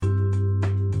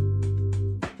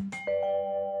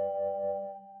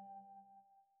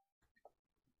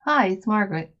Hi, it's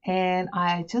Margaret, and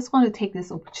I just want to take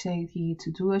this opportunity to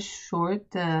do a short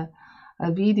a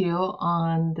video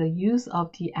on the use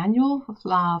of the annual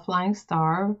Flying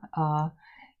Star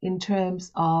in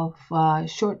terms of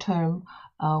short-term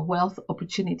wealth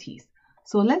opportunities.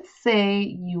 So let's say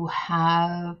you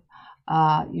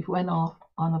went off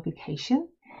on a vacation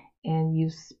and you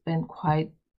spent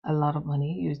quite a lot of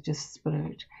money, you just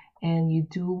splurged, and you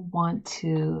do want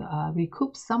to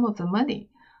recoup some of the money,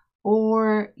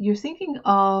 or you're thinking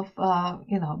of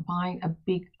buying a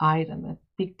big item, a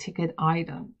big ticket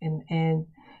item, and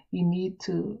you need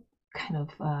to kind of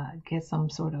get some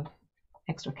sort of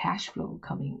extra cash flow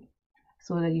coming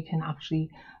so that you can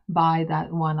actually buy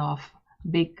that one-off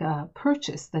big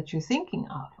purchase that you're thinking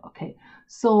of. Okay,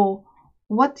 so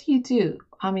what do you do?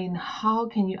 I mean, how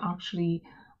can you actually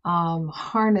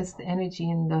harness the energy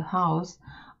in the house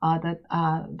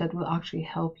that will actually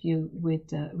help you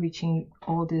with reaching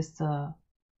all these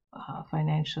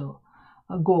financial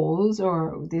goals,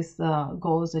 or these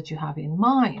goals that you have in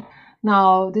mind?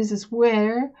 Now, this is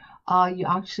where you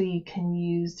actually can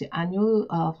use the annual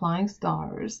Flying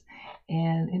Stars,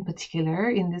 and in particular,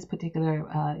 in this particular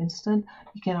instant,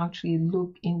 you can actually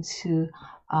look into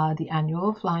the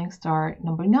annual Flying Star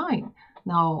number 9.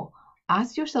 Now,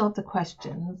 ask yourself the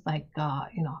questions like,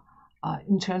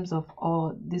 in terms of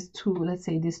all these two, let's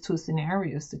say these two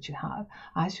scenarios that you have,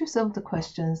 ask yourself the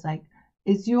questions like,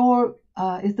 is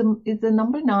the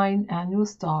number 9 annual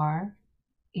star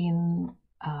in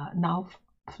now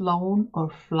flown or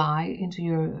fly into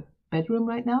your bedroom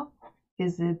right now?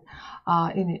 Is it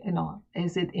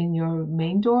is it in your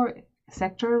main door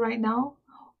sector right now,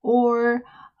 or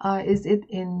is it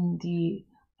in the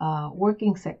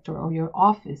working sector or your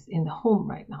office in the home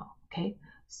right now? Okay,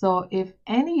 so if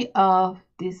any of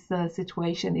this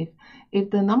situation, if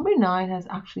the number 9 has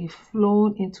actually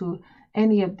flown into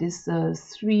any of these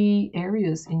three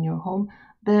areas in your home,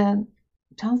 then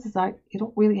chances are you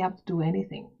don't really have to do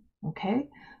anything. Okay,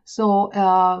 so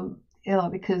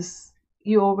because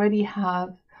you already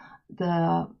have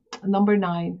the number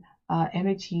 9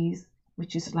 energies,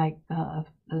 which is like the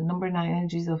number 9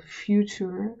 energies of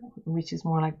future, which is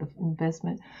more like the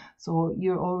investment. So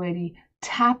you're already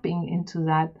tapping into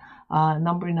that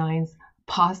number 9's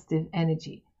positive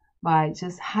energy by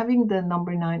just having the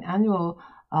number 9 annual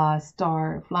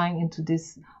star flying into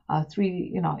this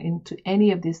into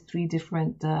any of these three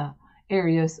different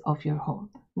areas of your home.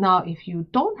 Now, if you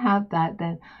don't have that,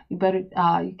 then you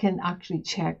can actually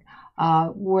check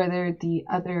whether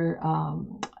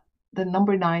the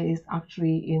number 9 is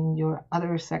actually in your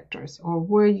other sectors, or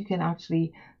where you can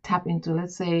actually tap into.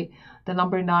 Let's say the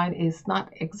number 9 is not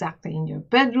exactly in your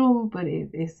bedroom, but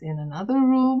it is in another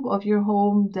room of your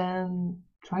home, then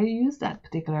try to use that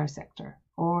particular sector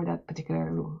or that particular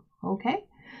room. Okay,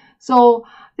 so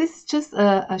this is just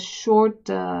a short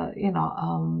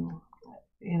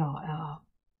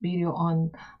video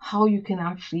on how you can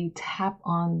actually tap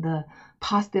on the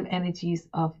positive energies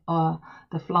of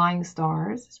the flying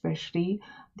stars, especially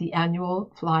the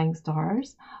annual flying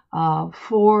stars,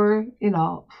 for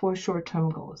short-term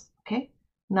goals. Okay,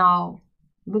 now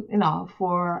look,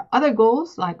 for other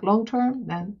goals like long-term,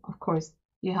 then of course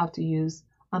you have to use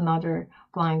another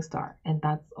flying star, and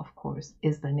that's of course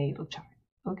is the natal chart.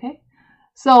 Okay,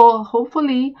 so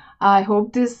hopefully, I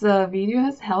hope this video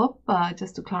has helped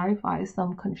just to clarify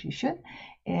some confusion,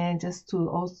 and just to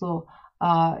also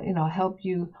help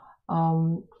you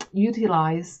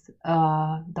utilize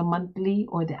the monthly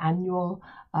or the annual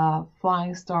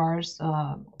flying stars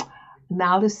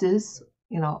analysis,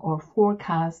 or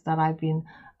forecast that I've been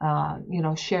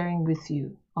sharing with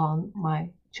you on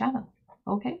my channel.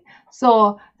 Okay,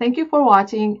 so thank you for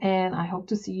watching, and I hope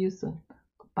to see you soon.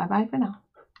 Bye bye for now.